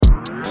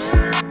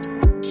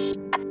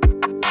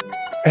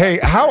Hey,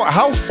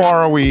 how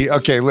far are we?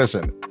 Okay,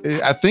 listen.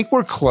 I think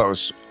we're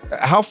close.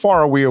 How far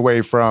are we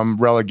away from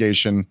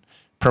relegation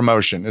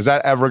promotion? Is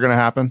that ever going to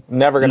happen?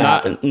 Never going to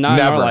happen. Not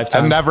in our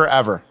lifetime. Never,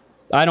 ever.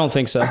 I don't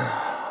think so.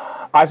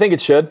 I think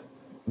it should,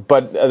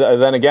 but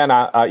then again,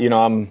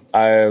 I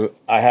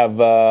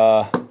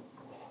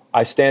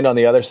stand on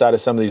the other side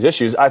of some of these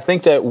issues. I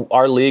think that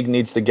our league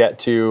needs to get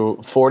to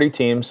 40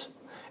 teams,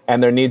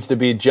 and there needs to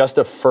be just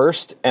a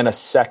first and a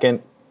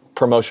second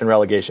promotion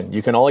relegation.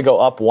 You can only go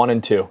up 1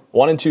 and 2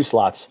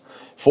 slots.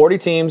 40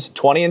 teams,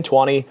 20 and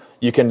 20.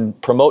 You can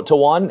promote to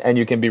 1 and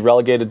you can be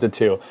relegated to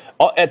 2.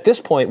 At this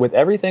point, with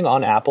everything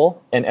on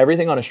Apple and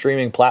everything on a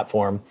streaming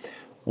platform,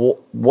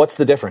 what's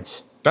the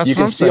difference? You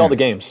can see all the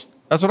games.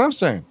 That's what I'm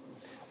saying.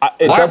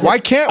 Why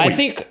can't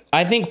we?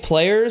 I think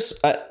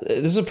players.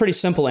 This is a pretty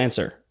simple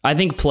answer. I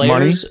think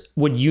players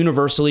would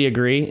universally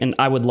agree, and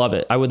I would love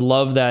it. I would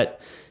love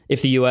that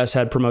if the U.S.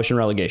 had promotion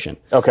relegation.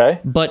 Okay.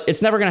 But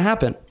it's never going to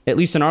happen, at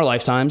least in our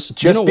lifetimes.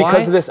 Just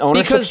because of this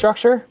ownership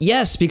structure?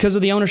 Yes, because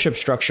of the ownership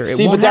structure.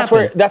 See, but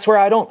that's where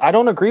I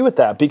don't agree with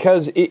that,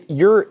 because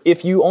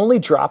if you only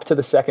drop to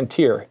the second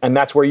tier and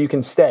that's where you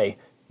can stay,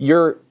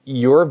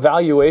 your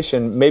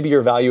valuation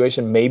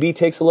maybe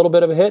takes a little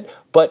bit of a hit,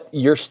 but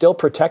you're still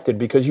protected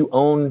because you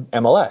own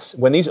MLS.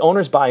 When these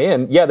owners buy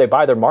in, they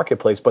buy their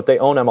marketplace, but they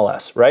own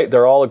MLS, right?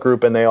 They're all a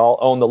group and they all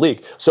own the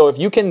league. So if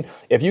you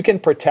can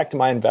protect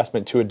my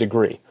investment to a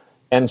degree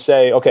and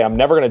say, okay, I'm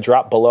never going to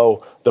drop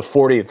below the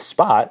 40th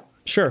spot.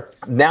 Sure.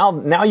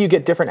 Now you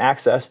get different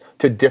access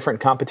to different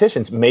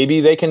competitions.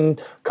 Maybe they can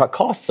cut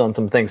costs on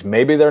some things.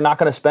 Maybe they're not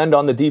going to spend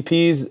on the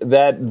DPs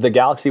that the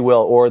Galaxy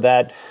will or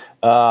that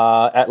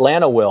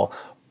Atlanta will,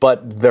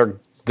 but they're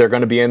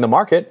going to be in the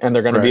market and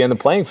they're going to be in the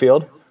playing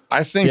field.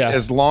 I think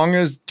as long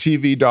as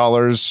TV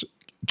dollars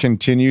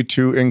continue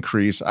to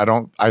increase,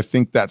 I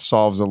think that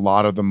solves a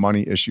lot of the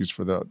money issues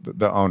for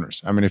the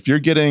owners. I mean, if you're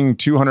getting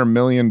 $200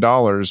 million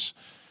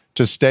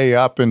to stay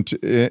up in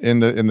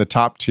the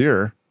top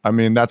tier, I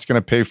mean, that's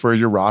going to pay for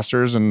your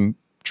rosters and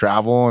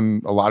travel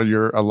and a lot of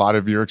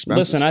your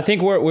expenses. Listen, I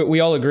think we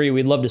all agree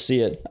we'd love to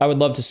see it. I would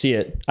love to see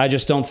it. I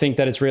just don't think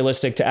that it's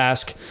realistic to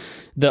ask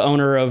the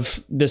owner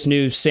of this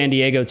new San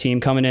Diego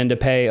team coming in to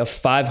pay a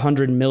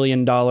 $500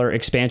 million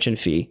expansion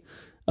fee.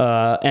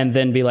 And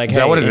then be like, is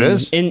that what it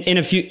is? In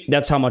a few,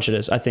 that's how much it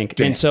is, I think.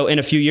 Damn. And so in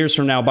a few years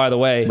from now, by the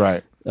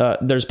way,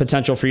 there's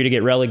potential for you to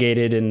get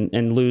relegated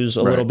and lose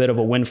a little bit of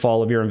a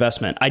windfall of your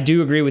investment. I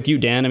do agree with you,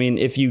 Dan. I mean,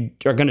 if you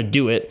are going to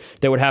do it,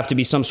 there would have to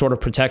be some sort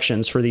of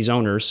protections for these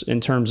owners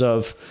in terms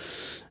of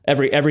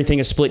everything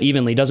is split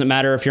evenly. Doesn't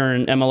matter if you're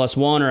in MLS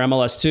 1 or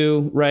MLS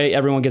 2, right?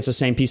 Everyone gets the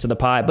same piece of the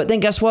pie. But then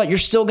guess what? You're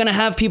still going to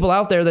have people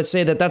out there that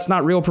say that that's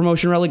not real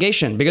promotion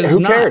relegation because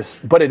who cares?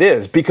 But it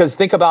is, because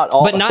think about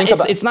all. But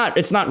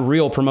it's not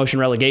real promotion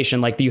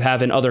relegation like you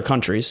have in other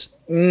countries.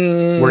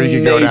 Where you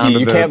can go down to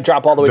you can't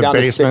drop all the way down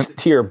basement. to the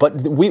 6th tier.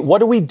 But what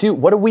do we do?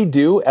 What do we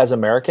do as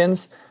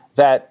Americans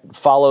that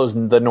follows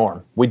the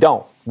norm? We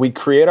don't. We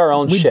create our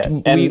own shit.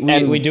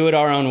 And we do it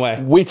our own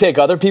way. We take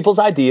other people's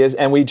ideas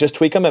and we just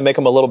tweak them and make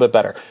them a little bit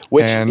better,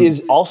 which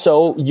is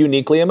also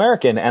uniquely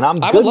American. And I'm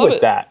good with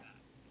that.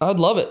 I would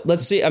love it.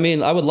 Let's see. I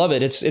mean, I would love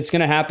it. It's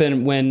going to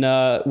happen when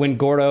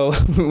Gordo,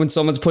 when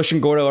someone's pushing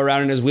Gordo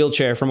around in his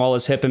wheelchair from all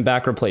his hip and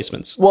back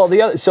replacements. Well,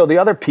 the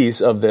other piece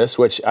of this,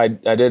 which I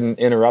didn't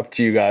interrupt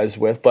you guys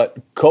with, but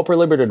Copa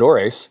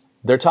Libertadores,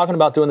 they're talking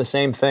about doing the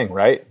same thing,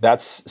 right?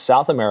 That's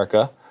South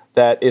America.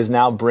 That is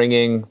now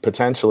bringing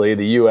potentially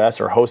the U.S.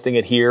 or hosting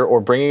it here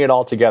or bringing it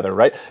all together,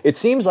 right? It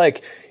seems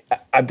like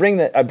I bring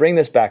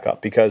this back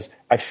up because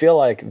I feel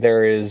like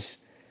there is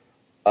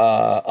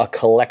a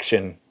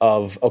collection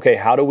of, okay,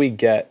 how do we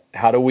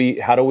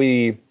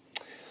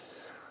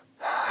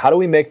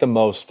make the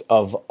most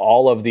of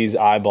all of these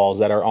eyeballs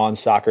that are on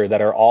soccer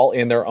that are all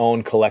in their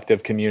own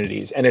collective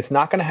communities? And it's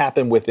not going to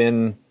happen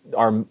within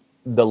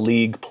the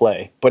league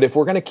play. But if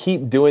we're going to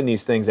keep doing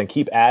these things and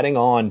keep adding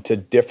on to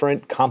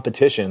different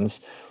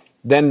competitions,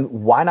 then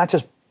why not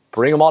just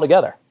bring them all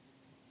together?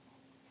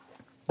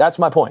 That's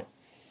my point.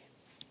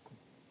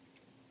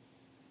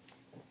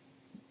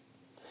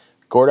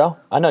 Gordo,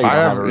 I know you don't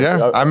have a refute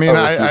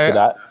to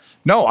that.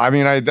 No, I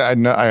mean,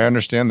 I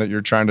understand that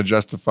you're trying to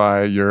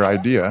justify your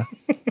idea,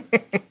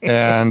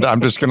 and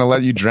I'm just going to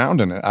let you drown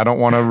in it. I don't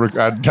want to.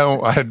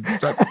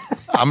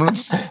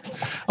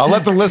 I'll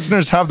let the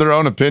listeners have their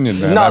own opinion,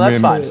 man. No,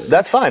 fine.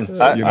 That's fine.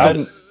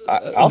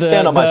 I'll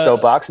stand on my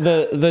soapbox.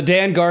 The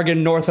Dan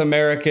Gargan North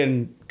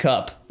American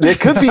Cup. It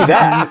could be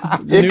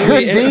that.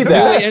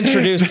 Newly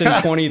introduced in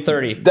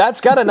 2030.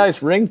 That's got a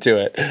nice ring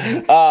to it.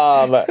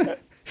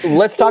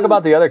 Let's talk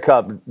about the other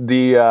cup,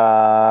 the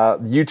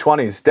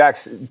U20s.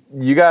 Dax,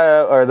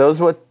 are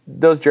those what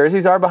those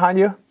jerseys are behind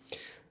you?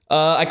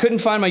 I couldn't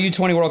find my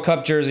U20 World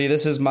Cup jersey.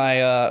 This is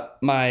my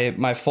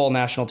my full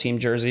national team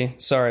jersey.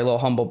 Sorry, a little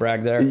humble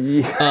brag there.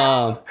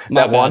 That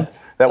one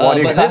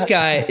you got? This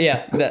guy,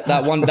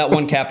 that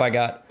one cap I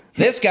got.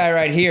 This guy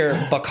right here,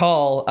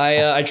 Bakal,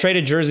 I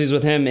traded jerseys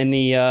with him in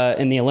the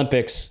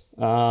Olympics.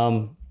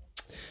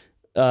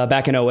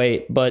 back in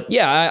 2008. But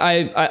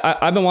yeah,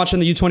 I've been watching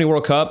the U20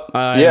 World Cup.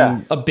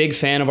 I'm a big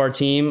fan of our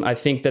team. I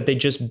think that they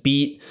just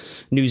beat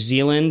New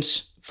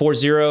Zealand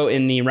 4-0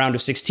 in the round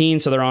of 16.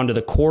 So they're on to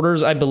the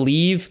quarters, I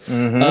believe.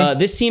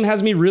 This team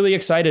has me really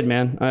excited,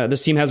 man.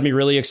 This team has me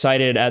really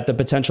excited at the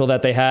potential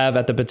that they have,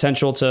 at the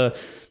potential to,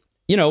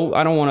 I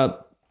don't want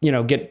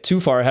to, get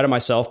too far ahead of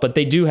myself, but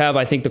they do have,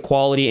 I think, the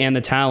quality and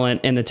the talent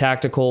and the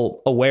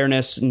tactical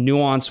awareness,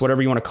 nuance,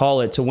 whatever you want to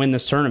call it, to win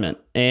this tournament.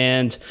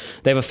 And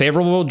they have a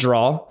favorable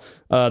draw.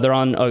 They're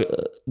on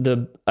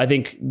I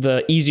think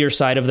the easier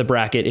side of the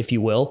bracket, if you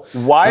will.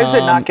 Why is it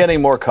not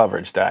getting more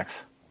coverage,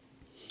 Dax?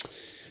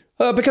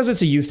 Because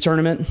it's a youth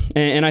tournament,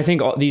 and I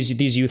think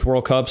these youth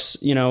World Cups,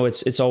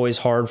 it's always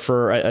hard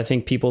for I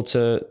think people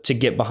to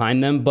get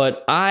behind them.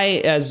 But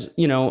I, as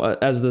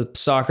the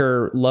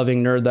soccer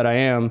loving nerd that I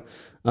am,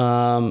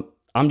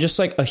 I'm just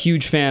like a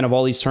huge fan of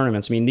all these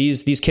tournaments. I mean,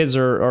 these kids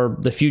are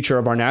the future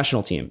of our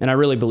national team, and I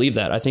really believe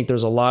that. I think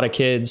there's a lot of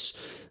kids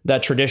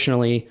that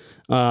traditionally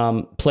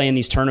play in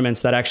these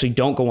tournaments that actually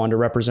don't go on to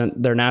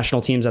represent their national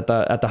teams at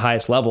the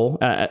highest level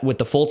with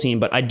the full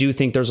team. But I do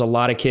think there's a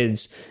lot of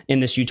kids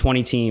in this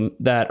U20 team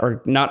that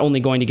are not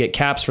only going to get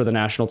caps for the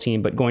national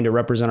team, but going to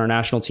represent our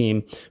national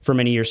team for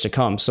many years to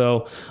come.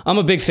 So I'm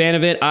a big fan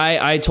of it.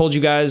 I told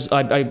you guys,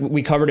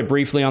 we covered it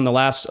briefly on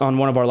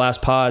one of our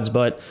last pods,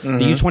 but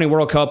the U20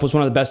 World Cup was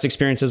one of the best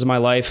experiences of my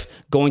life.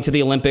 Going to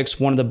the Olympics,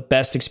 one of the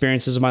best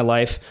experiences of my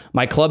life.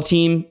 My club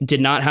team did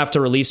not have to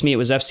release me. It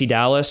was FC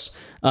Dallas.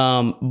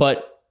 But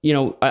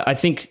I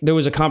think there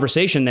was a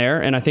conversation there,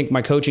 and I think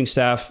my coaching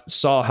staff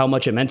saw how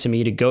much it meant to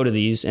me to go to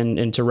these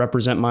and to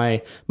represent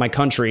my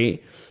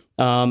country.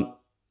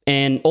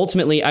 And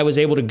ultimately I was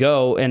able to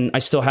go, and I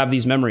still have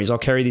these memories. I'll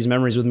carry these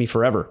memories with me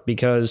forever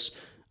because,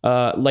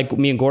 like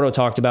me and Gordo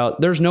talked about,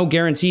 there's no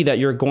guarantee that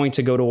you're going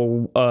to go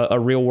to a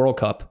real World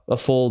Cup, a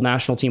full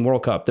national team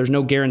World Cup. There's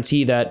no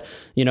guarantee that,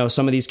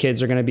 some of these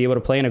kids are going to be able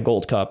to play in a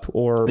Gold Cup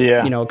or,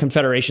 a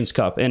Confederations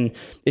Cup. And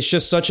it's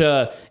just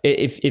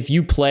if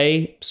you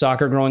play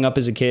soccer growing up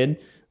as a kid,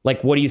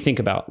 like, what do you think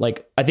about?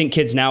 Like, I think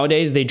kids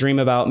nowadays, they dream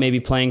about maybe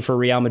playing for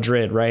Real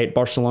Madrid, right?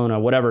 Barcelona,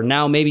 whatever.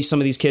 Now, maybe some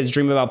of these kids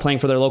dream about playing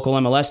for their local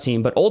MLS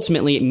team. But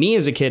ultimately, me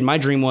as a kid, my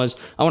dream was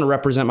I want to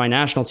represent my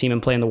national team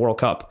and play in the World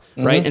Cup,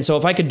 right? And so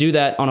if I could do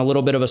that on a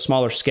little bit of a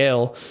smaller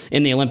scale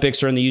in the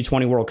Olympics or in the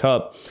U20 World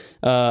Cup,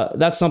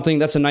 that's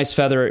a nice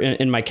feather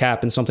in my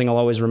cap and something I'll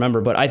always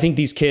remember. But I think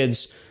these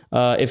kids,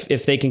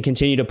 if they can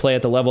continue to play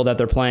at the level that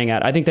they're playing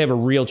at, I think they have a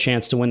real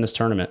chance to win this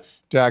tournament.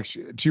 Dax,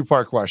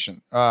 two-part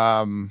question.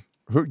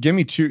 Give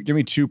me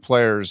two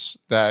players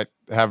that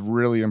have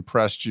really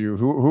impressed you.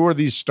 Who are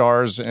these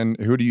stars, and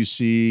who do you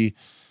see,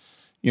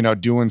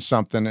 doing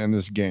something in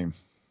this game?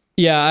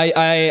 Yeah,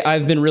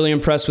 I've been really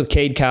impressed with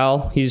Cade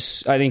Cowell.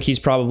 I think he's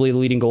probably the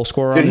leading goal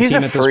scorer on the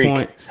team at this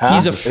point. Huh?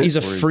 He's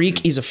a freak.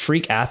 He's a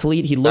freak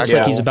athlete. He looks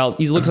like he's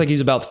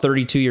about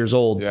 32 years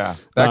old. Yeah,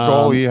 that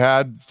goal he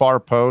had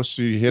far post.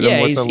 He hit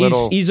him with a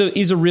little.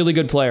 He's a really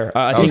good player.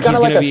 I think he's kind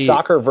of like a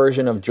soccer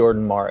version of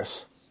Jordan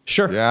Morris.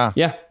 Sure. Yeah.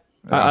 Yeah.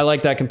 I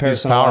like that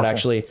comparison a lot,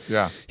 actually.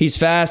 Yeah. He's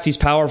fast. He's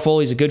powerful.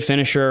 He's a good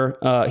finisher.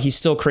 He's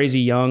still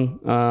crazy young.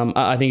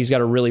 I think he's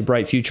got a really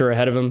bright future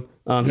ahead of him.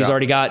 He's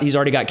already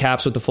got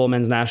caps with the full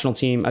men's national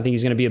team. I think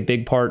he's going to be a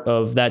big part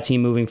of that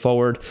team moving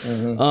forward.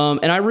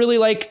 And I really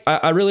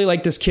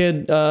like this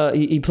kid.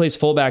 He plays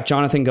fullback,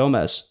 Jonathan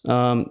Gomez.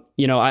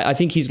 I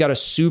think he's got a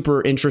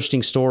super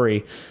interesting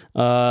story.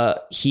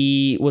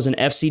 He was an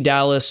FC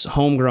Dallas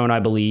homegrown,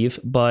 I believe,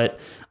 but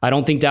I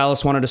don't think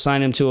Dallas wanted to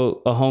sign him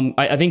to a home.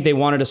 I think they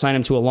wanted to sign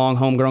him to a long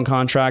homegrown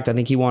contract. I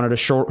think he wanted a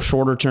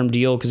shorter term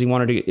deal because he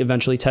wanted to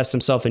eventually test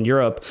himself in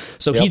Europe.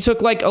 So he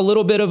took like a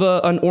little bit of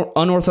an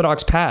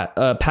unorthodox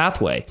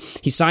pathway.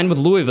 He signed with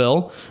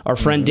Louisville, our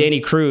friend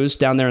Danny Cruz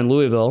down there in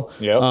Louisville.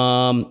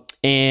 Yep.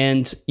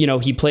 And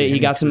he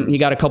got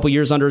a couple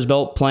years under his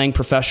belt playing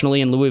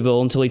professionally in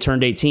Louisville until he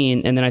turned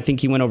 18. And then I think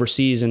he went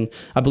overseas, and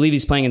I believe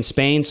he's playing in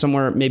Spain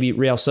somewhere, maybe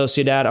Real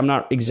Sociedad. I'm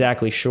not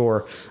exactly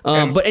sure.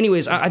 But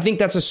anyways, I think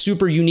that's a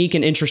super unique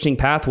and interesting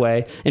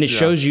pathway. And it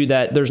shows you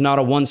that there's not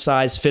a one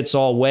size fits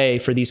all way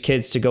for these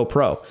kids to go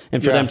pro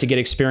and for them to get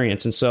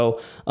experience. And so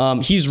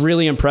he's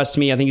really impressed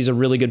me. I think he's a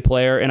really good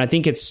player. And I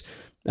think it's,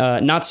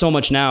 not so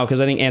much now because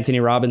I think Anthony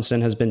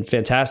Robinson has been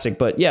fantastic,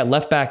 but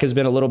left back has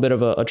been a little bit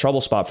of a trouble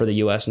spot for the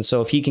U.S. And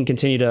so if he can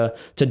continue to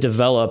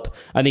develop,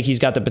 I think he's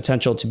got the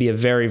potential to be a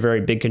very,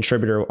 very big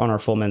contributor on our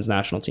full men's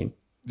national team.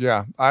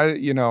 Yeah.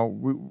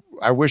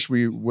 I wish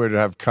we would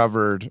have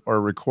covered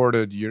or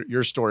recorded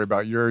your story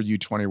about your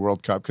U20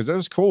 World Cup, because it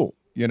was cool.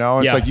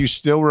 It's like you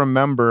still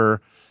remember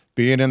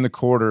being in the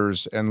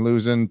quarters and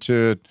losing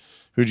to,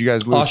 who'd you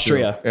guys lose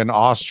Austria. to? In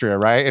Austria,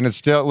 right? And it's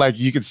still like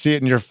you could see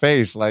it in your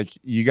face, like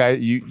you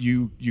guys,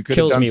 you could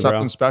have done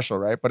something special,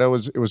 right? But it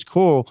was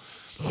cool.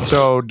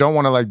 So don't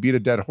want to like beat a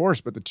dead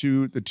horse, but the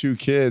two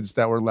kids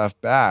that were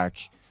left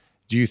back,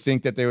 do you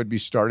think that they would be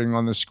starting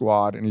on the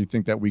squad, and you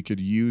think that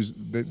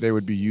they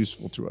would be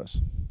useful to us?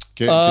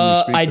 Can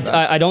you speak to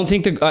that? I don't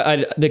think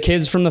the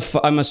kids from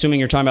I'm assuming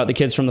you're talking about the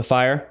kids from the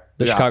Fire.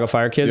 the Chicago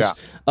Fire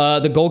kids. Yeah.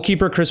 The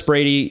goalkeeper, Chris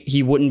Brady,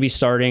 he wouldn't be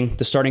starting.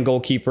 The starting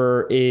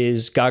goalkeeper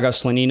is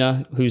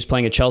Gargs, who's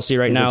playing at Chelsea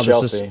right now.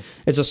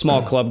 It's a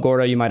small club,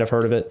 Gordo. You might have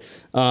heard of it.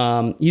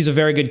 He's a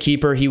very good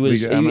keeper.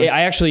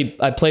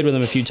 I played with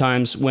him a few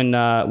times when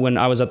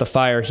I was at the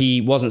Fire.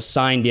 He wasn't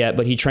signed yet,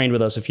 but he trained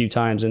with us a few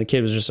times, and the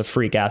kid was just a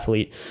freak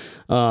athlete.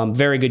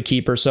 Very good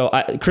keeper. So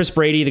Chris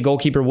Brady, the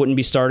goalkeeper, wouldn't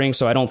be starting.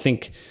 So I don't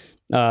think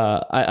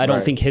I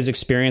don't think his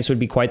experience would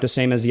be quite the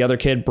same as the other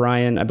kid,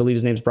 Brian. I believe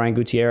his name's Brian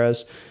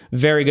Gutierrez.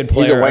 Very good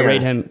player. I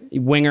rate him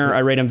winger. I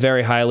rate him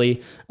very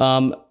highly.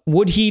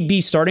 Would he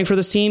be starting for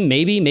this team?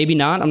 Maybe, maybe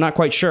not. I'm not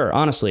quite sure,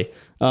 honestly.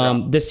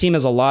 This team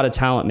has a lot of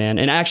talent, man.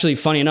 And actually,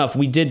 funny enough,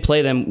 we did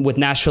play them with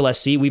Nashville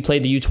SC. We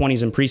played the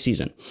U20s in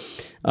preseason.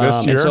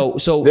 This year?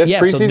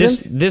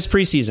 This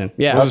preseason.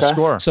 Yeah. What was the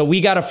score? So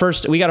we got a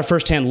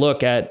first-hand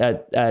look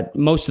at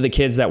most of the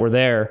kids that were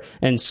there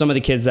and some of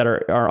the kids that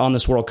are on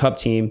this World Cup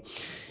team.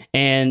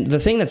 And the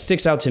thing that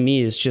sticks out to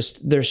me is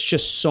there's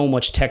just so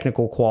much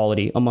technical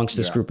quality amongst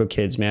this group of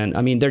kids, man.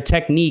 I mean, their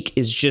technique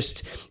is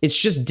it's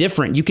just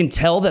different. You can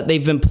tell that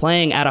they've been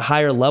playing at a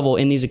higher level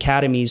in these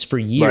academies for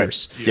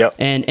years. Right. Yep.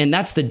 And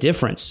that's the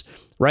difference,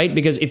 right?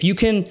 Because if you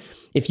can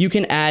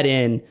add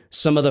in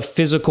some of the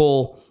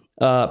physical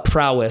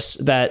prowess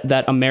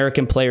that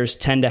American players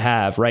tend to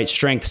have, right?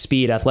 Strength,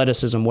 speed,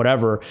 athleticism,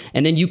 whatever.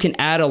 And then you can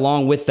add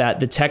along with that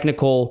the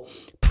technical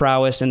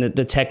prowess and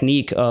the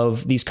technique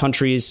of these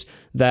countries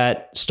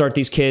that start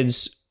these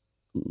kids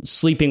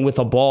sleeping with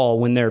a ball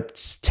when they're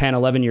 10,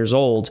 11 years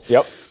old.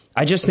 Yep.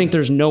 I just think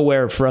there's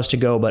nowhere for us to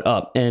go but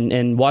up.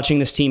 And watching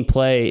this team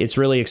play, it's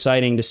really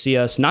exciting to see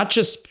us not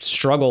just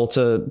struggle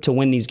to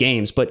win these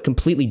games, but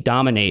completely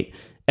dominate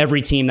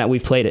every team that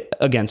we've played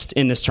against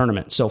in this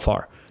tournament so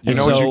far. You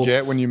know what you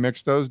get when you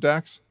mix those,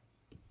 Dax?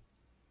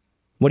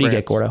 What do you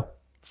get, Gordo?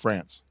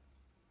 France.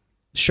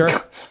 Sure.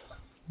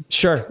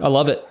 I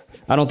love it.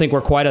 I don't think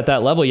we're quite at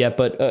that level yet,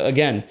 but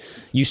again,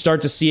 you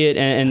start to see it,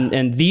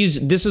 and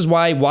this is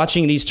why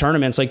watching these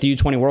tournaments like the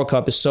U20 World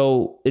Cup is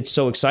so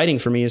exciting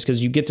for me, is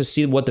because you get to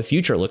see what the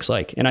future looks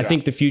like, and I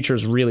think the future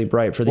is really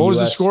bright for the U.S.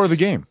 What was the score of the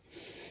game?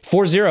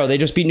 4-0. They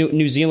just beat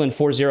New Zealand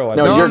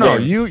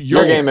 4-0.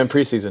 Your game in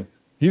preseason.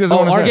 He doesn't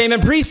want to say. Our game in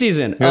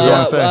preseason. He doesn't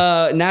want to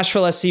say.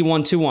 Nashville SC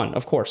 1-2-1.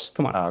 Of course.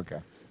 Come on. Oh, okay.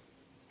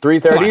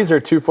 330s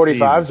or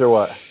 245s or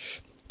what?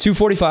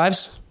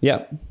 245s.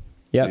 Yep.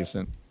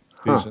 Decent.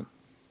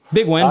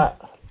 Big win.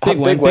 Big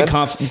win.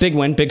 Big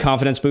win. Big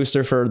confidence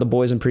booster for the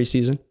boys in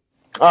preseason.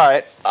 All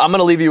right. I'm going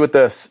to leave you with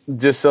this.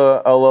 Just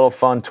a little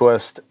fun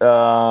twist.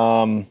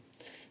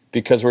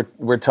 Because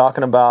we've talked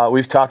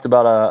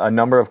about a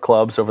number of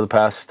clubs over the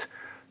past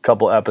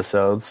couple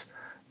episodes.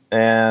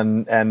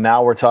 And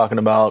now we're talking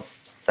about,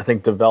 I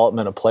think,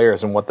 development of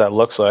players and what that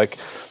looks like.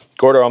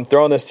 Gordo, I'm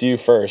throwing this to you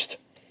first.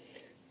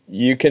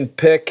 You can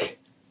pick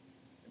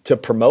to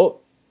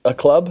promote a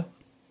club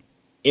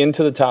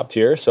into the top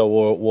tier, so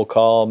we'll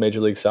call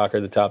Major League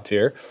Soccer the top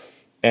tier,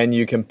 and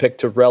you can pick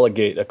to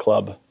relegate a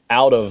club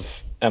out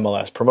of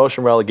MLS,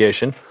 promotion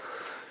relegation.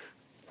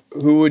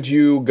 Who would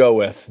you go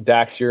with?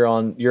 Dax, you're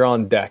on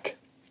deck.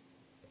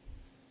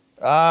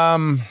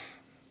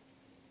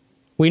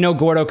 We know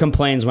Gordo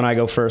complains when I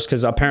go first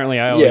because apparently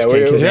I always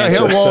take his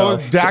answer.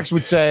 Dax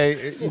would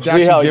say. Dax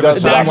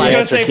was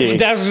going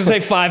to say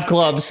 5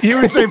 clubs. He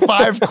would say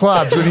 5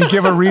 clubs, and he'd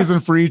give a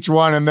reason for each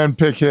one, and then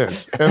pick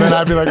his. And then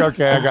I'd be like,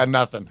 okay, I got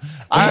nothing.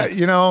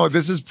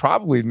 This is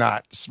probably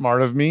not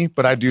smart of me,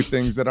 but I do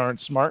things that aren't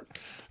smart.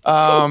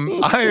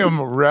 I am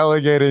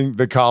relegating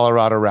the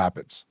Colorado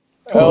Rapids.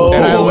 Oh,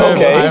 and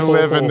I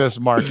live in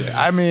this market.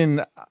 I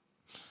mean,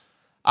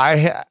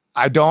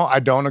 I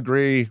don't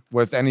agree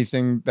with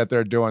anything that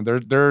they're doing.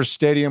 Their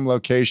stadium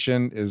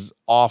location is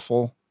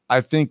awful. I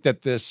think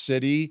that this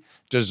city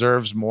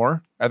deserves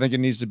more. I think it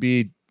needs to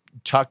be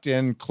tucked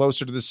in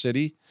closer to the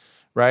city,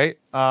 right?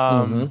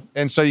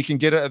 And so you can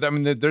get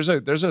there's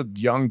a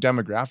young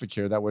demographic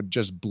here that would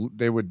just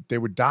they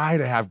would die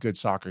to have good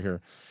soccer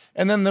here.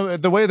 And then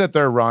the way that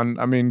they're run,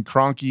 I mean,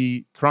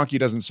 Kroenke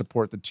doesn't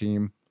support the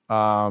team.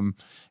 And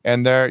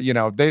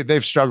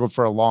they've struggled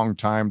for a long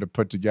time to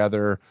put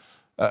together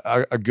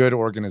a good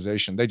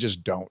organization. They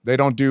just don't. They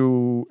don't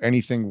do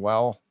anything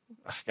well.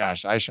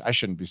 Gosh, I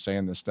shouldn't be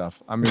saying this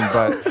stuff. I mean,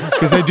 but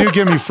because they do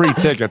give me free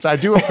tickets. I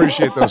do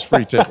appreciate those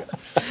free tickets.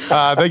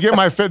 They get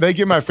my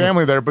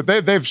family there, but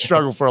they've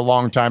struggled for a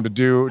long time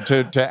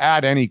to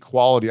add any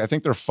quality. I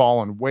think they're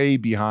falling way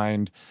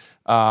behind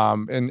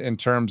in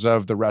terms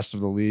of the rest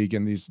of the league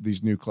and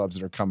these new clubs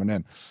that are coming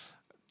in.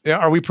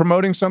 Are we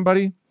promoting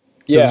somebody?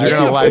 Yeah,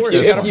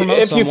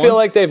 if you feel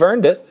like they've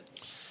earned it.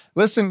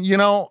 Listen,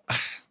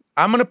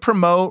 I'm going to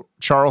promote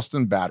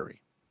Charleston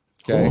Battery.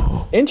 Okay.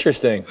 Ooh,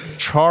 interesting.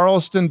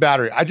 Charleston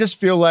Battery. I just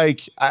feel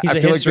like he's a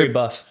history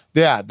buff.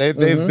 Yeah,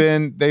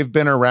 they've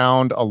been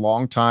around a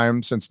long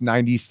time, since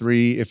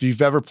 '93. If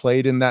you've ever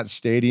played in that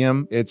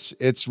stadium,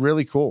 it's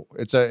really cool.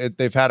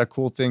 They've had a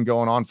cool thing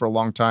going on for a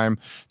long time.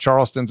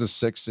 Charleston's a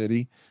sick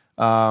city,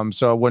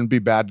 so it wouldn't be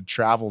bad to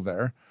travel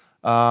there.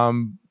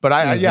 But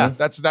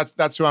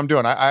that's who I'm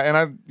doing.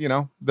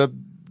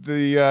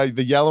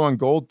 the yellow and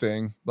gold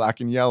thing, black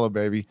and yellow,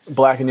 baby.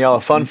 Black and yellow.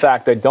 Fun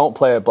fact: they don't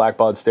play at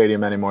Blackbaud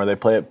Stadium anymore. They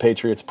play at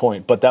Patriots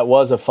Point, but that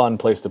was a fun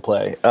place to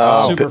play.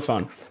 Super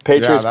fun.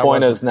 Patriots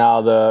Point is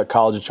now the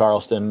College of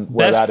Charleston,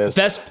 where that is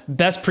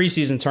best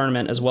preseason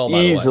tournament as well.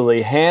 Easily, by the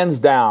way. Hands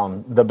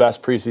down, the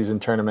best preseason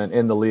tournament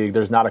in the league.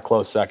 There's not a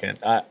close second.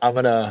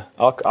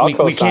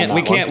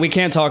 We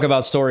can't talk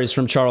about stories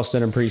from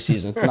Charleston in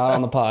preseason. Not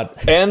on the pod.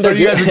 And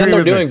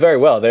they're doing very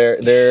well.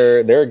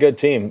 They're a good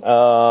team.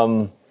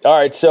 All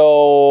right,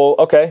 so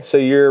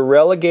you're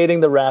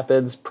relegating the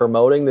Rapids,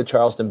 promoting the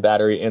Charleston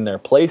Battery in their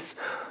place.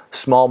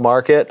 Small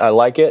market, I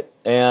like it,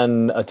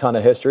 and a ton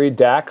of history.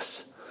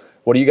 Dax,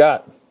 what do you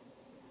got?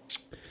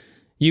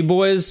 You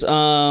boys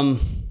aren't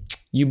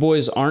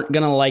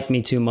gonna like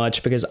me too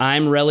much because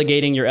I'm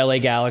relegating your LA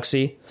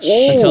Galaxy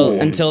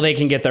until they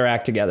can get their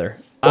act together.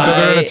 So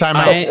they're in a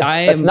timeout.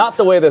 That's not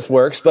the way this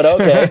works, but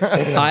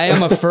okay. I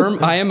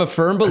am a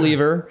firm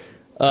believer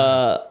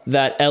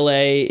that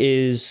LA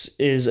is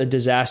a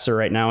disaster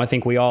right now. I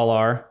think we all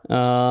are.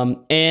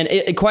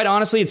 And quite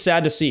honestly, it's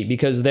sad to see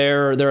because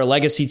they're a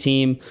legacy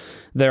team.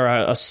 They're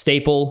a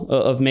staple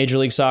of Major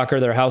League Soccer.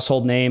 They're a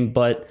household name.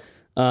 But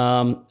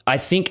I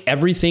think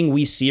everything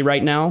we see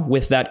right now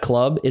with that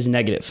club is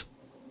negative.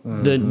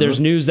 Mm-hmm. There's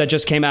news that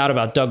just came out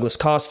about Douglas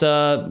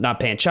Costa not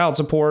paying child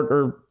support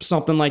or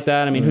something like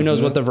that. I mean, who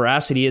knows what the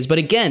veracity is. But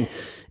again,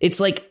 it's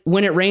like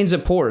when it rains,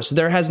 it pours.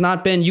 There has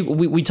not been,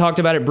 we talked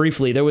about it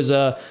briefly. There was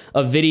a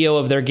video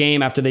of their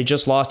game after they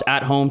just lost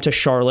at home to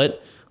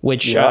Charlotte,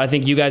 which I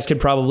think you guys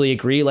could probably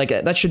agree. Like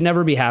that should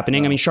never be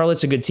happening. No. I mean,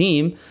 Charlotte's a good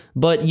team,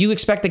 but you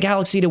expect the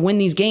Galaxy to win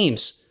these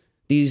games,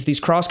 these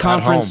cross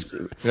conference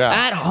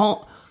at home.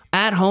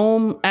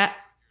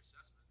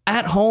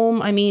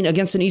 I mean,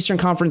 against an Eastern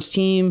Conference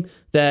team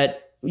that,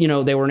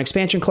 they were an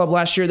expansion club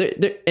last year.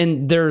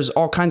 And there's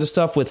all kinds of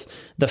stuff with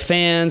the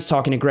fans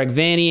talking to Greg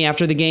Vanney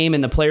after the game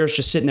and the players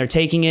just sitting there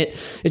taking it.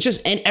 It's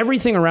just, and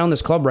everything around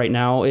this club right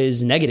now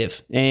is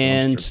negative.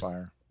 And,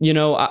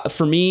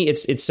 for me,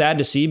 it's sad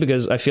to see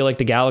because I feel like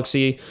the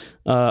Galaxy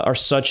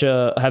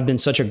have been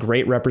such a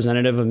great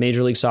representative of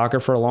Major League Soccer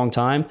for a long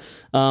time.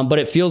 But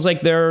it feels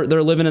like they're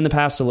living in the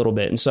past a little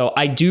bit. And so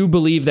I do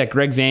believe that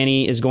Greg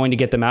Vanney is going to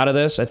get them out of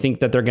this. I think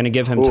that they're going to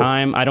give him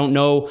time. I don't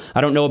know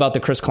about the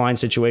Chris Klein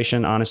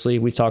situation. Honestly,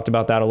 we've talked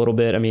about that a little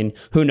bit. I mean,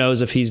 who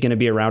knows if he's going to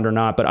be around or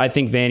not, but I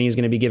think Vanney is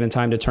going to be given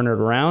time to turn it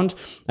around.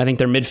 I think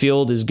their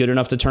midfield is good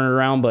enough to turn it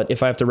around, but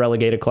if I have to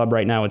relegate a club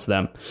right now, it's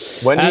them.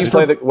 When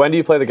do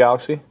you play the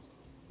Galaxy?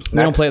 We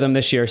don't play them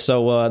this year,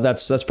 so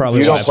that's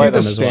probably why I play them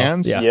as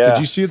stands? Well. Yeah. Did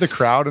you see the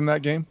crowd in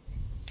that game?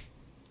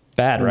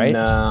 Bad, right?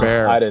 No,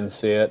 Bare. I didn't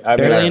see it. I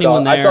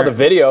saw the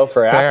video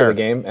for after the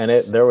game, and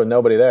there was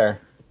nobody there.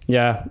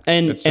 Yeah,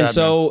 and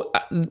so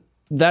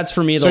that's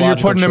for me the logical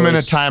choice. So you're putting them in a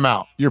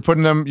timeout. You're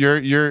putting them.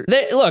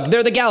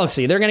 They're the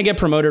Galaxy. They're going to get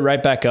promoted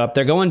right back up.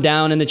 They're going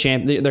down in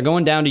the They're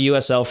going down to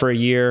USL for a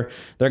year.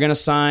 They're going to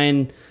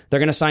sign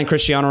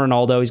Cristiano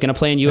Ronaldo. He's going to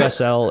play in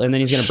USL, and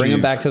then he's going to bring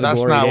him back to the glory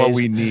days. That's not what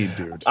we need,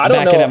 dude. I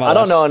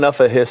don't know enough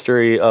of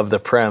history of the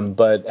Prem,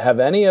 but have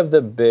any of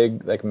the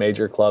big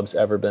major clubs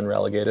ever been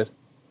relegated?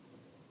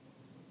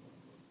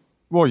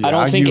 Well, yeah, I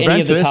don't think any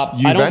of the top.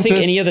 I don't think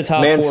any of the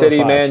top Man 4 City,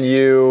 or 5. Man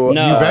U,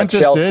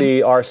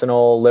 Chelsea,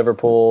 Arsenal,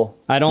 Liverpool.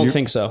 I don't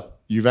think so.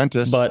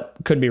 Juventus, but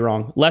could be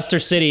wrong. Leicester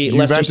City.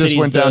 Juventus Leicester City's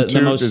went down the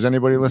too. most. Is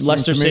anybody listening?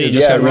 Leicester to me? City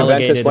just got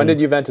relegated. When did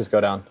Juventus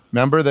go down?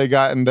 Remember they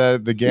got in the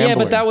gambling. Yeah,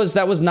 but that was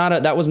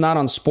not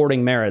on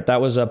sporting merit.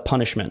 That was a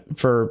punishment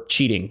for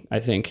cheating, I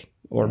think,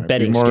 or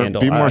betting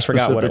scandal. Be more I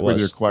specific forgot what it was.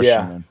 with your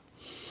question. Then.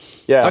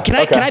 Yeah. Can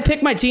I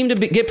pick my team to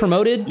get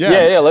promoted?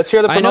 Yes. Yeah. Let's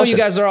hear the promotion. I know you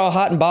guys are all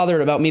hot and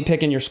bothered about me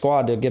picking your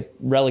squad to get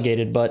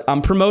relegated, but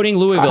I'm promoting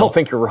Louisville. I don't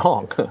think you're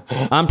wrong.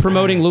 I'm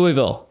promoting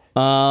Louisville.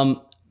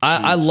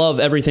 I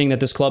love everything that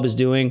this club is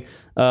doing.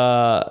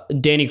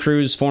 Danny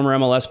Cruz, former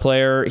MLS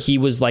player, he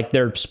was like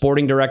their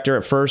sporting director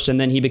at first, and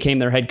then he became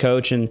their head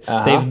coach. And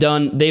they've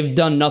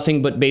done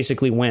nothing but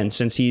basically win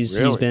since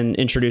he's been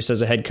introduced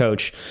as a head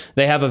coach.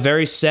 They have a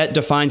very set,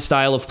 defined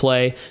style of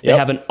play. They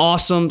have an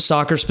awesome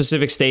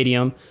soccer-specific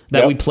stadium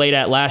that we played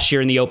at last year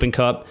in the Open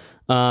Cup.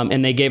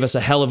 And they gave us a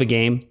hell of a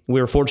game.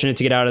 We were fortunate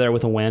to get out of there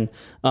with a win.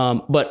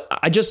 But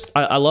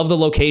I love the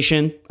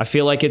location. I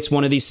feel like it's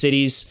one of these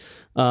cities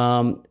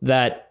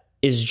that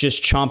is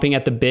just chomping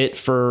at the bit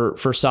for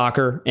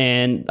soccer.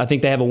 And I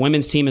think they have a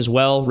women's team as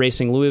well,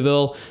 Racing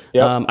Louisville.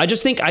 Yep. I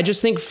just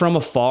think from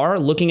afar,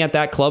 looking at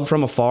that club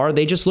from afar,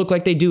 they just look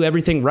like they do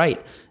everything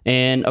right.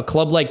 And a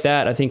club like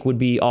that, I think, would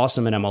be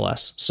awesome in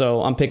MLS.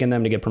 So I'm picking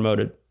them to get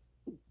promoted.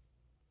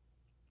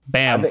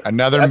 Bam.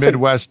 Another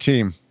Midwest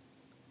team.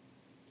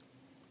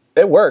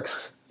 It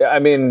works. I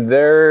mean,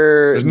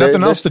 there's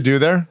nothing else to do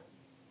there.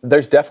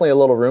 There's definitely a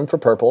little room for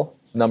purple.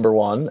 Number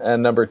one,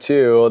 and number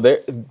two,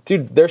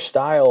 their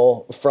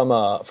style from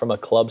a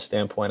club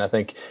standpoint. I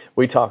think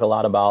we talk a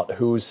lot about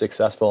who's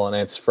successful, and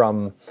it's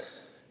from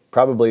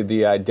probably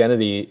the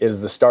identity is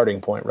the starting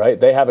point, right?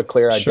 They have a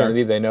clear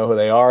identity. Sure. They know who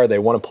they are. They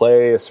want to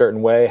play a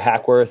certain way.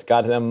 Hackworth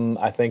got them,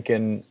 I think,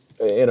 in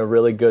in a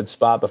really good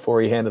spot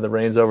before he handed the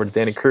reins over to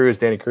Danny Cruz.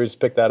 Danny Cruz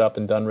picked that up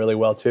and done really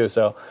well too.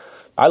 So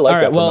I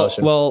like that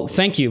promotion. Well,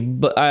 thank you,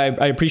 but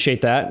I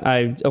appreciate that.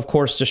 I of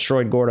course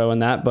destroyed Gordo in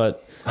that,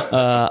 but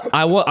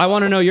I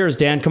want to know yours,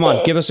 Dan. Come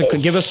on, give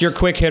us your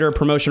quick hitter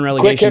promotion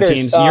relegation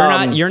teams.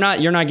 You're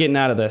not getting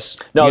out of this.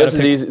 No, this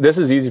is easy. This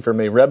is easy for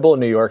me. Red Bull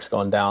New York's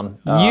going down.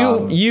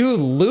 You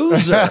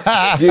loser,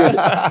 dude.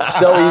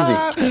 So easy.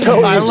 So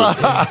easy. I love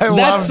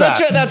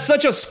that. That's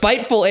such a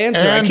spiteful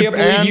answer. I can't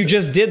believe you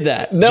just did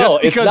that. No,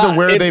 just because of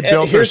where they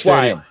built their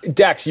stadium. Why.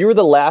 Dax, you were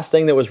the last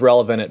thing that was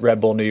relevant at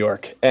Red Bull New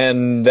York,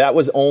 and that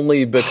was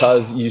only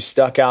because you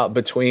stuck out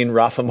between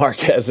Rafa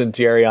Marquez and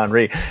Thierry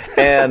Henry.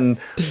 And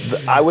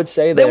I would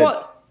say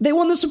that they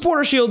won the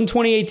Supporter Shield in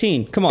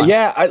 2018. Come on.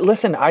 Yeah,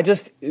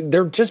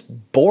 they're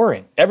just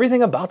boring.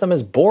 Everything about them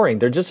is boring.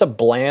 They're just a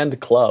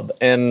bland club,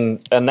 and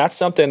that's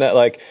something that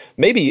like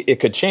maybe it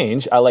could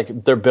change.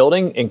 They're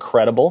building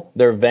incredible.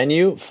 Their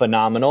venue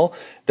phenomenal.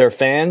 Their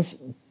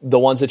fans, the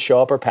ones that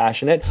show up, are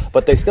passionate,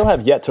 but they still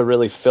have yet to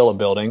really fill a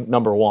building.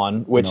 Number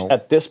one, which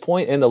at this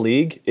point in the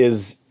league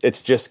it's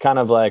just kind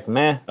of like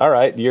meh. All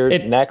right, you're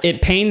next.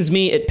 It pains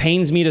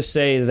me to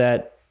say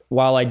that.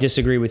 While I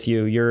disagree with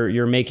you,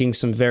 you're making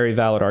some very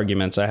valid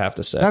arguments, I have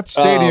to say. That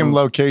stadium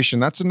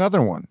location, that's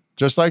another one.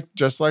 Just like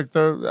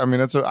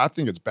I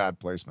think it's bad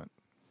placement.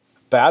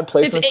 Bad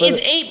placement.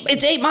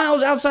 It's 8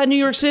 miles outside New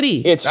York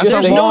City. That's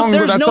a long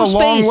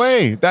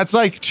way. That's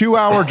like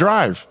 2-hour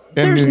drive.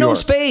 There's no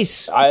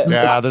space.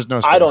 There's no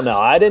space. I don't know.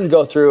 I didn't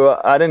go through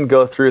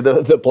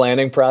the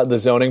planning the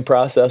zoning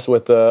process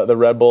with the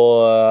Red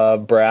Bull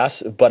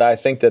brass, but I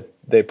think that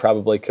they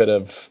probably could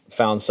have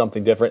found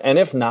something different. And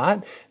if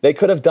not, they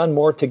could have done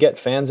more to get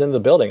fans into the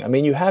building. I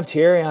mean, you have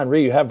Thierry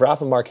Henry, you have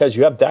Rafa Marquez,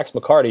 you have Dax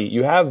McCarty,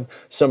 you have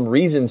some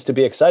reasons to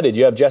be excited.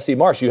 You have Jesse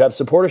Marsh, you have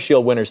Supporter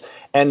Shield winners,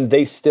 and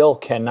they still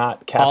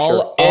cannot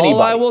capture anybody.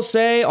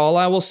 All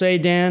I will say,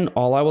 Dan,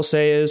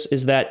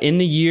 is that in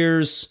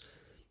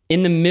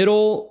the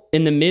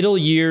middle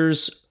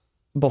years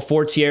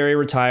before Thierry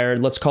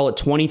retired, let's call it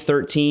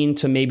 2013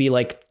 to maybe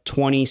like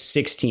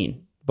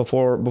 2016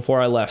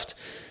 before I left,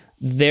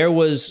 there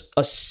was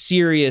a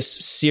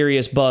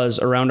serious buzz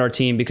around our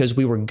team because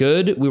we were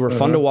good. We were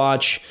fun to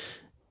watch.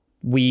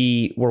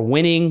 We were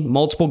winning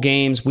multiple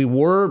games. We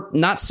were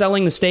not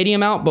selling the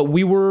stadium out, but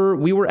we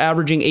were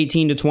averaging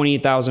 18 to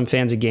 28,000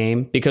 fans a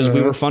game because we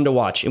were fun to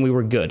watch and we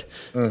were good.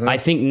 I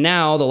think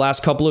now the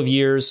last couple of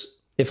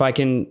years, if I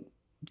can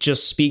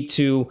just speak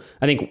to,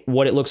 I think,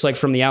 what it looks like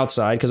from the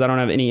outside, because I don't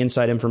have any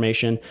inside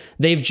information.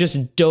 They've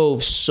just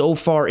dove so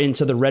far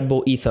into the Red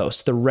Bull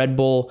ethos, the Red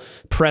Bull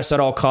press at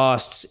all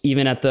costs,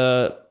 even at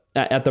the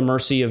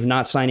mercy of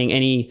not signing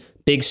any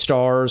big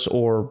stars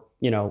or,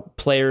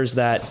 players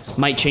that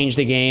might change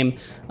the game.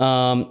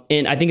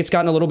 And I think it's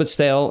gotten a little bit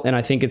stale, and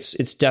I think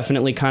it's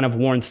definitely kind of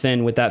worn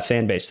thin with that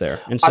fan base there.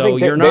 And so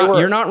you're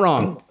not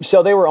wrong.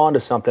 So they were onto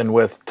something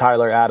with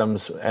Tyler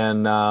Adams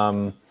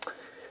and,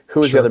 who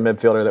was the other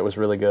midfielder that was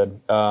really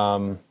good?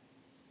 Probably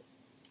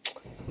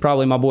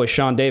my boy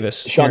Sean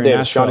Davis. Shawnee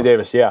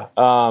Davis, yeah.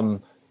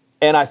 And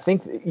I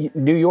think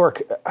New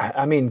York,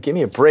 I mean, give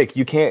me a break.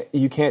 You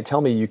can't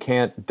tell me you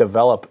can't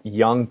develop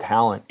young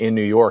talent in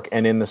New York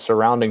and in the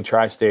surrounding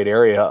tri-state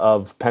area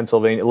of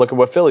Pennsylvania. Look at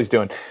what Philly's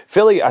doing.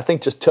 Philly, I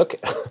think, just took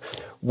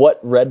what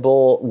Red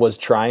Bull was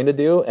trying to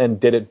do and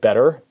did it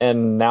better,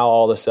 and now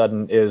all of a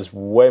sudden is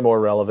way more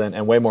relevant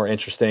and way more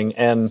interesting,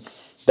 and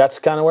that's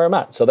kind of where I'm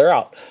at. So they're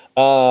out.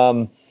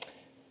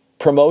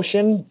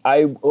 Promotion,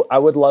 I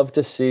would love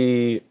to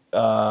see,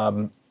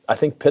 I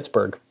think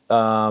Pittsburgh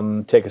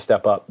take a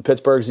step up.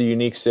 Pittsburgh's a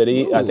unique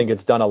city. Ooh. I think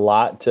it's done a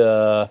lot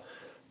to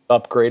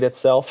upgrade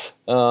itself,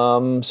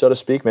 so to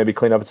speak, maybe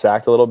clean up its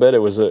act a little bit. It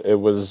was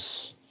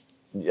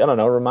I don't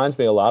know, reminds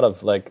me a lot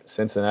of like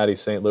Cincinnati,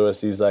 St. Louis,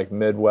 these like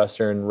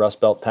Midwestern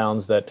Rust Belt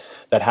towns that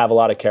have a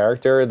lot of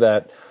character,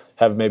 that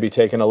have maybe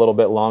taken a little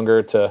bit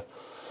longer to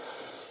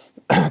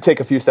take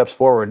a few steps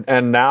forward.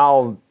 And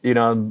now,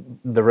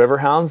 the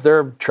Riverhounds,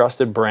 they're a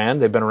trusted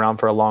brand. They've been around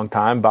for a long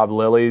time. Bob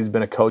Lilly's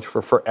been a coach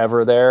for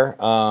forever there,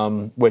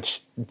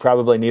 which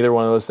probably neither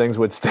one of those things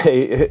would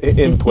stay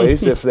in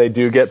place if they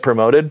do get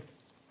promoted.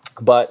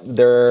 But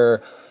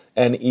they're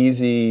an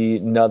easy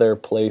another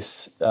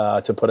place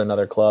to put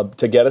another club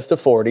to get us to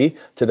 40,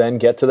 to then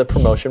get to the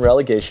promotion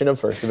relegation of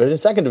First Division,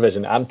 Second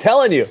Division. I'm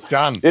telling you.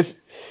 Done.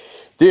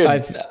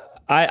 Dude.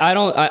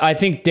 I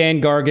think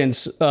Dan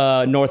Gargan's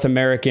North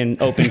American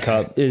Open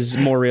Cup is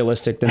more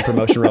realistic than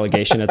promotion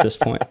relegation at this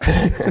point.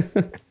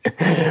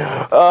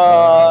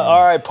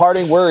 All right,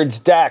 parting words.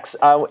 Dax,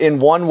 in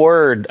one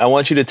word, I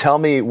want you to tell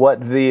me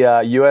what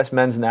the U.S.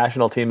 men's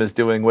national team is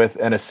doing with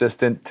an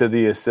assistant to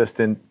the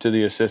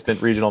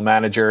assistant regional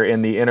manager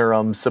in the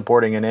interim,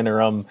 supporting an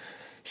interim.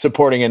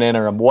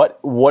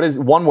 What is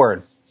one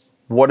word?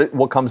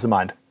 What comes to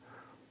mind?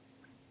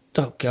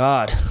 Oh,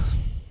 God.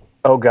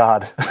 Oh,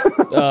 God.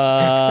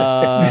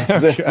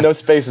 No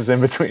spaces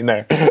in between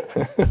there.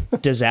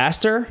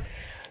 Disaster?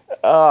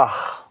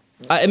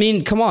 I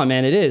mean, come on,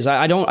 man. It is.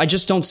 I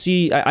just don't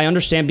see. I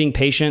understand being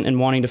patient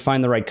and wanting to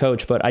find the right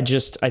coach, but I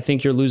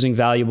think you're losing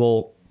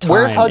valuable time.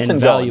 Where's Hudson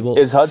valuable.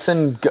 going? Is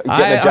Hudson getting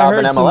a job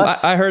in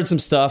MLS? I heard some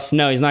stuff.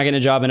 No, he's not getting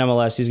a job in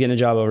MLS. He's getting a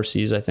job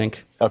overseas, I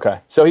think. Okay,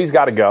 so he's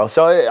got to go.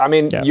 So, I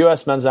mean,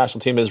 U.S. men's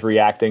national team is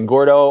reacting.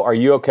 Gordo, are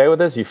you okay with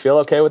this? You feel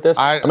okay with this?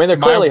 I mean, they're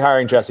clearly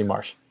hiring Jesse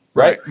Marsch.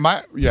 Right?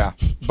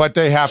 But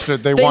they have to.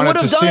 They would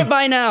have done it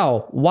by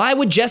now. Why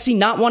would Jesse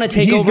not want to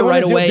take over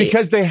right away?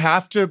 Because they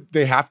have to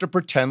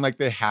pretend like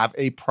they have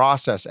a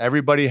process.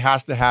 Everybody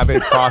has to have a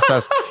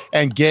process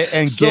and get.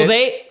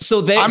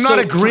 I'm not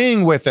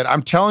agreeing with it.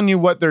 I'm telling you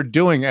what they're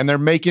doing, and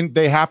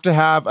they have to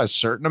have a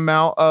certain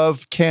amount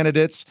of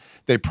candidates.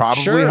 They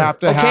probably have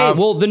to have. Okay,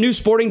 well, the new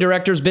sporting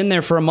director's been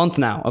there for a month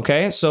now.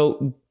 Okay,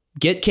 so.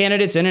 Get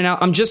candidates in and out.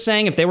 I'm just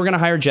saying, if they were going to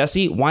hire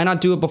Jesse, why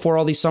not do it before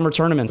all these summer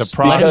tournaments? The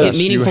process, let him get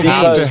meaningful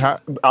games.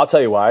 I'll tell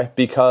you why.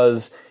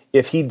 Because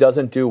if he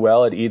doesn't do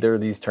well at either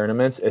of these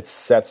tournaments, it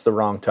sets the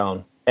wrong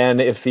tone. And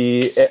if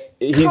he's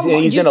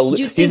in a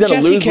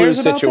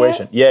lose-lose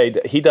situation. Yeah,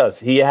 he does.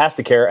 He has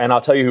to care. And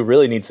I'll tell you who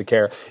really needs to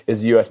care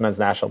is the U.S. men's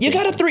national team. You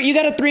got a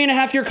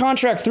 3.5 year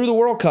contract through the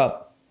World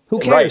Cup. Who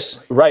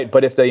cares? Right.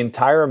 But if the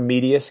entire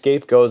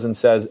mediascape goes and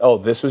says, oh,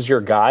 this was your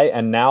guy,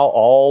 and now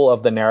all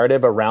of the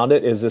narrative around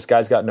it is this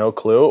guy's got no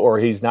clue or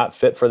he's not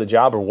fit for the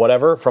job or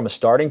whatever from a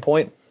starting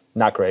point,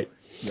 not great.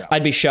 Yeah.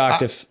 I'd be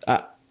shocked if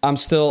I'm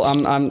still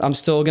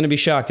going to be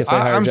shocked if they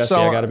hire Jesse.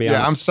 I got to be honest.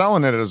 Yeah, I'm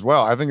selling it as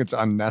well. I think it's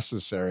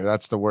unnecessary.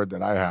 That's the word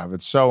that I have.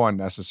 It's so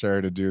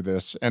unnecessary to do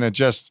this, and it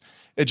just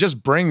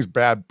brings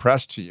bad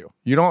press to you.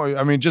 You don't.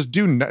 I mean, just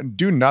do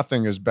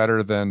nothing is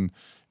better than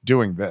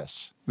doing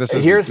this.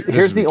 Here's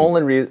the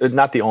only reason,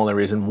 not the only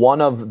reason,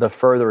 one of the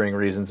furthering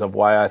reasons of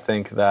why I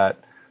think that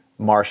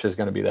Marsch is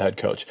going to be the head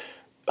coach.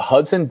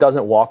 Hudson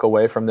doesn't walk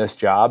away from this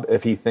job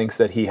if he thinks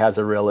that he has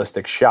a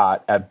realistic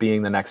shot at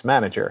being the next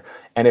manager.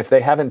 And if they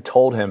haven't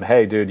told him,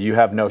 hey, dude, you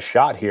have no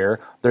shot here,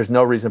 there's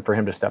no reason for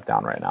him to step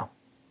down right now.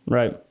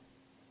 Right.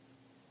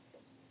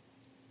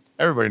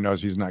 Everybody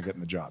knows he's not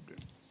getting the job, dude.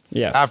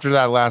 Yeah. After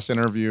that last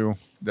interview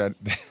that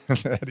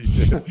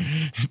he did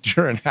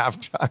during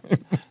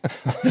halftime.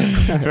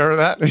 Remember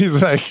that?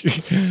 He's like,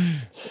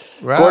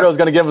 well, Gordo's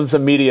going to give him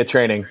some media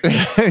training.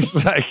 He's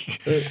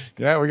like,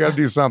 yeah, we got to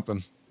do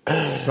something.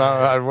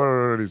 So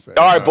what did he say?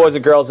 All right, boys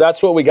and girls,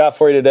 that's what we got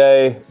for you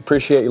today.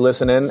 Appreciate you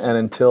listening. And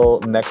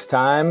until next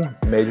time,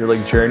 Major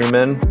League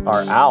Journeymen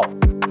are out.